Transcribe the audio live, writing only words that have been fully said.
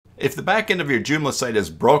If the back end of your Joomla site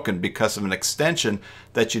is broken because of an extension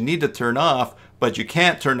that you need to turn off, but you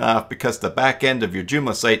can't turn off because the back end of your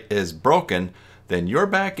Joomla site is broken, then your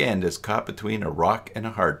back end is caught between a rock and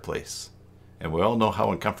a hard place. And we all know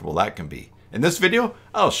how uncomfortable that can be. In this video,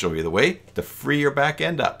 I'll show you the way to free your back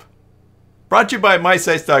end up. Brought to you by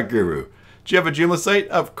MySites.guru. Do you have a Joomla site?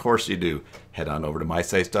 Of course you do. Head on over to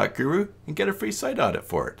MySites.guru and get a free site audit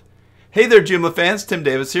for it. Hey there, Joomla fans. Tim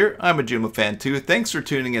Davis here. I'm a Joomla fan too. Thanks for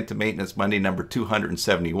tuning into Maintenance Monday number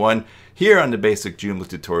 271 here on the Basic Joomla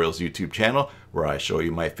Tutorials YouTube channel, where I show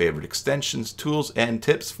you my favorite extensions, tools, and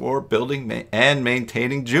tips for building and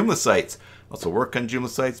maintaining Joomla sites. Also work on Joomla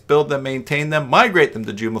sites, build them, maintain them, migrate them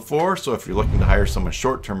to Joomla 4. So if you're looking to hire someone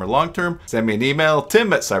short-term or long-term, send me an email,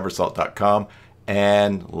 tim@cybersalt.com,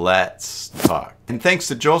 and let's talk. And thanks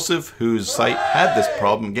to Joseph, whose site had this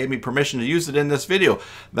problem, gave me permission to use it in this video.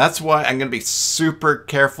 That's why I'm going to be super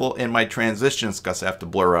careful in my transitions, because I have to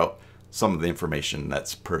blur out some of the information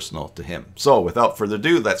that's personal to him. So without further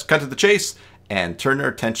ado, let's cut to the chase and turn our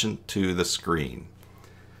attention to the screen.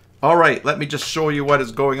 All right, let me just show you what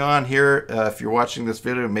is going on here. If you're watching this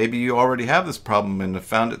video, maybe you already have this problem and have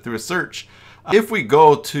found it through a search. If we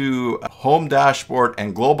go to Home Dashboard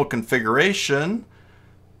and Global Configuration,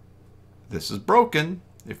 this is broken.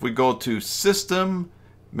 If we go to System,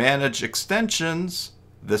 Manage Extensions,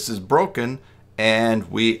 this is broken,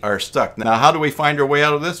 and we are stuck. Now, how do we find our way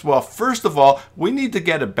out of this? Well, first of all, we need to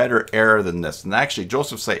get a better error than this. And actually,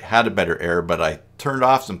 Joseph's site had a better error, but I turned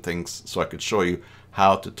off some things so I could show you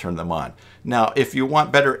how to turn them on. Now, if you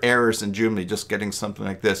want better errors in Joomla, just getting something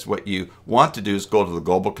like this, what you want to do is go to the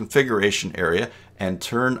global configuration area and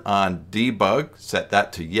turn on debug, set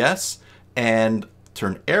that to yes, and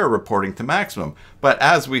turn error reporting to maximum. But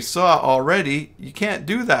as we saw already, you can't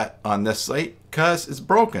do that on this site because it's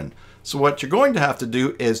broken. So what you're going to have to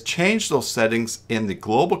do is change those settings in the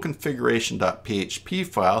global configuration.php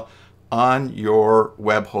file on your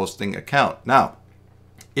web hosting account. Now,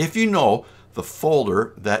 if you know the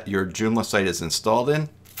folder that your Joomla site is installed in,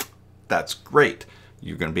 that's great.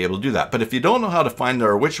 You're going to be able to do that. But if you don't know how to find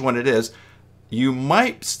or which one it is, you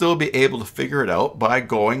might still be able to figure it out by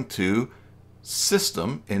going to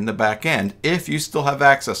System in the back end if you still have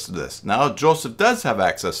access to this. Now, Joseph does have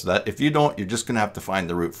access to that. If you don't, you're just going to have to find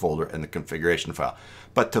the root folder and the configuration file.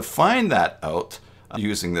 But to find that out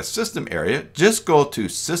using the System area, just go to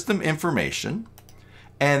System Information.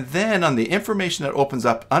 And then on the information that opens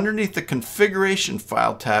up underneath the configuration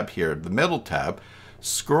file tab here, the middle tab,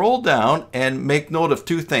 scroll down and make note of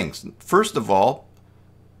two things. First of all,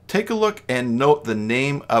 take a look and note the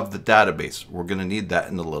name of the database. We're going to need that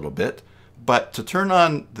in a little bit. But to turn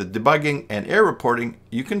on the debugging and error reporting,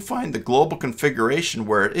 you can find the global configuration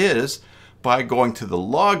where it is by going to the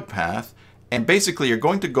log path. And basically, you're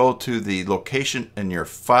going to go to the location in your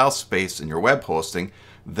file space in your web hosting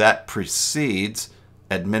that precedes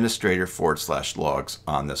administrator/logs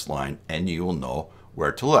on this line, and you will know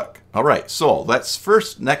where to look. All right, so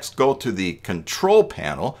let's next go to the control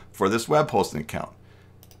panel for this web hosting account.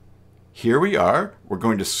 Here we are. We're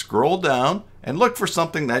going to scroll down and look for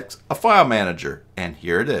something that's a file manager, and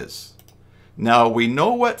here it is. Now we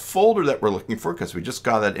know what folder that we're looking for because we just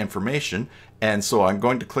got that information, and so I'm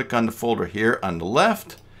going to click on the folder here on the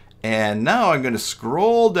left, and now I'm going to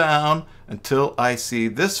scroll down until I see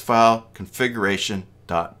this file,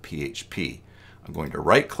 configuration.php. I'm going to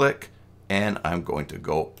right click and I'm going to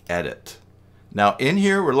go edit. Now in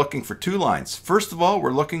here we're looking for two lines. First of all,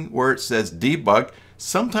 we're looking where it says debug.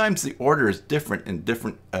 Sometimes the order is different in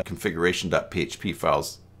different configuration.php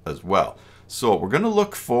files as well. So we're going to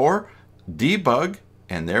look for debug,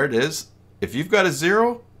 and there it is. If you've got a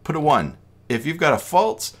 0, put a 1. If you've got a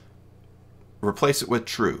false, replace it with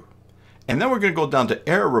true. And then we're going to go down to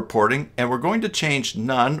error reporting, and we're going to change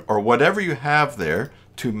none or whatever you have there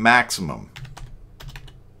to maximum.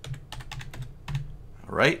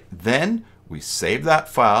 All right, then we save that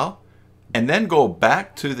file and then go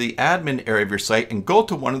back to the admin area of your site and go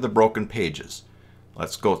to one of the broken pages.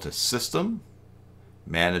 Let's go to System,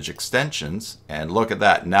 Manage Extensions, and look at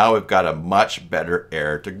that. Now we've got a much better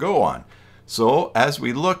error to go on. So as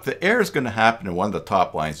we look, the error is going to happen in one of the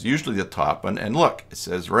top lines, usually the top one. And look, it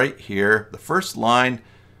says right here, the first line,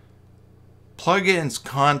 plugins,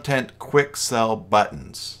 content, quick sell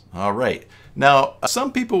buttons. All right. Now,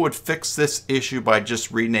 some people would fix this issue by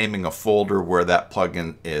just renaming a folder where that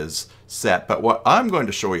plugin is set. But what I'm going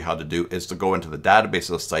to show you how to do is to go into the database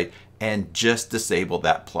of the site and just disable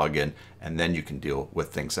that plugin. And then you can deal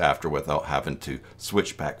with things after without having to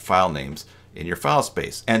switch back file names in your file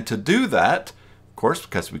space. And to do that, course,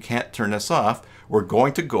 because we can't turn this off, we're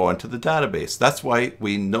going to go into the database. That's why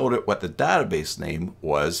we noted what the database name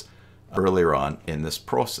was earlier on in this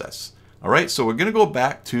process. All right, so we're going to go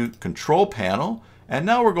back to Control Panel, and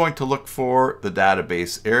now we're going to look for the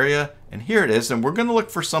database area, and here it is, and we're going to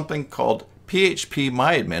look for something called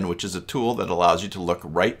PHPMyAdmin, which is a tool that allows you to look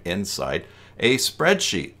right inside a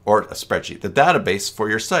spreadsheet, the database for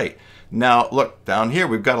your site. Now look down here,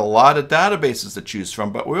 we've got a lot of databases to choose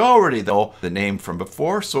from, but we already know the name from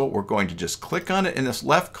before, so we're going to just click on it in this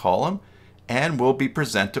left column, and we'll be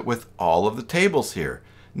presented with all of the tables here.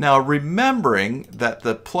 Now remembering that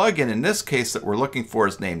the plugin in this case that we're looking for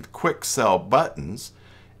is named Quick Cell Buttons,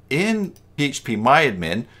 in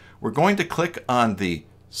PHPMyAdmin, we're going to click on the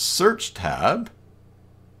Search tab,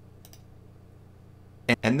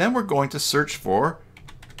 and then we're going to search for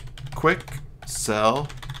Quick Cell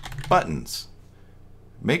Buttons.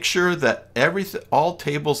 Make sure that all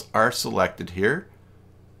tables are selected here,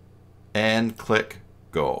 and click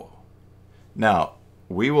Go. Now,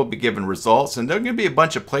 we will be given results, and there are going to be a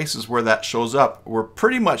bunch of places where that shows up. We're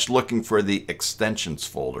pretty much looking for the extensions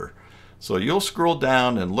folder. So you'll scroll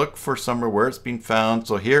down and look for somewhere where it's been found.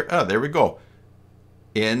 So here, there we go.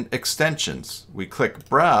 In extensions, we click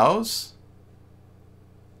Browse,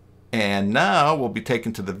 and now we'll be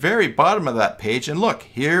taken to the very bottom of that page, and look,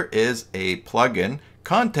 here is a plugin,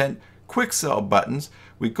 Content Quick Cell Buttons.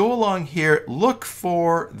 We go along here, look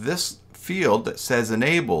for this field that says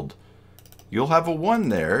Enabled. You'll have a 1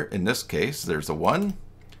 there. In this case, there's a 1.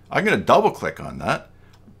 I'm going to double click on that,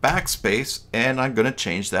 backspace, and I'm going to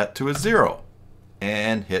change that to a 0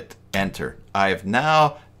 and hit Enter. I have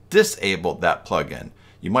now disabled that plugin.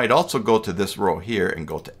 You might also go to this row here and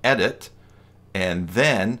go to Edit, and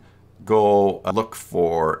then go look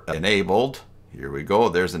for Enabled. Here we go,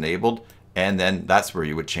 there's Enabled, and then that's where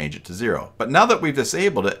you would change it to 0. But now that we've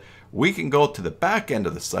disabled it, we can go to the back end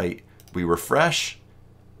of the site, we refresh,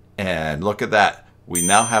 and look at that. We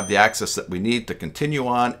now have the access that we need to continue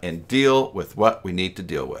on and deal with what we need to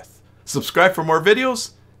deal with. Subscribe for more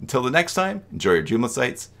videos. Until the next time, enjoy your Joomla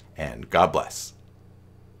sites, and God bless.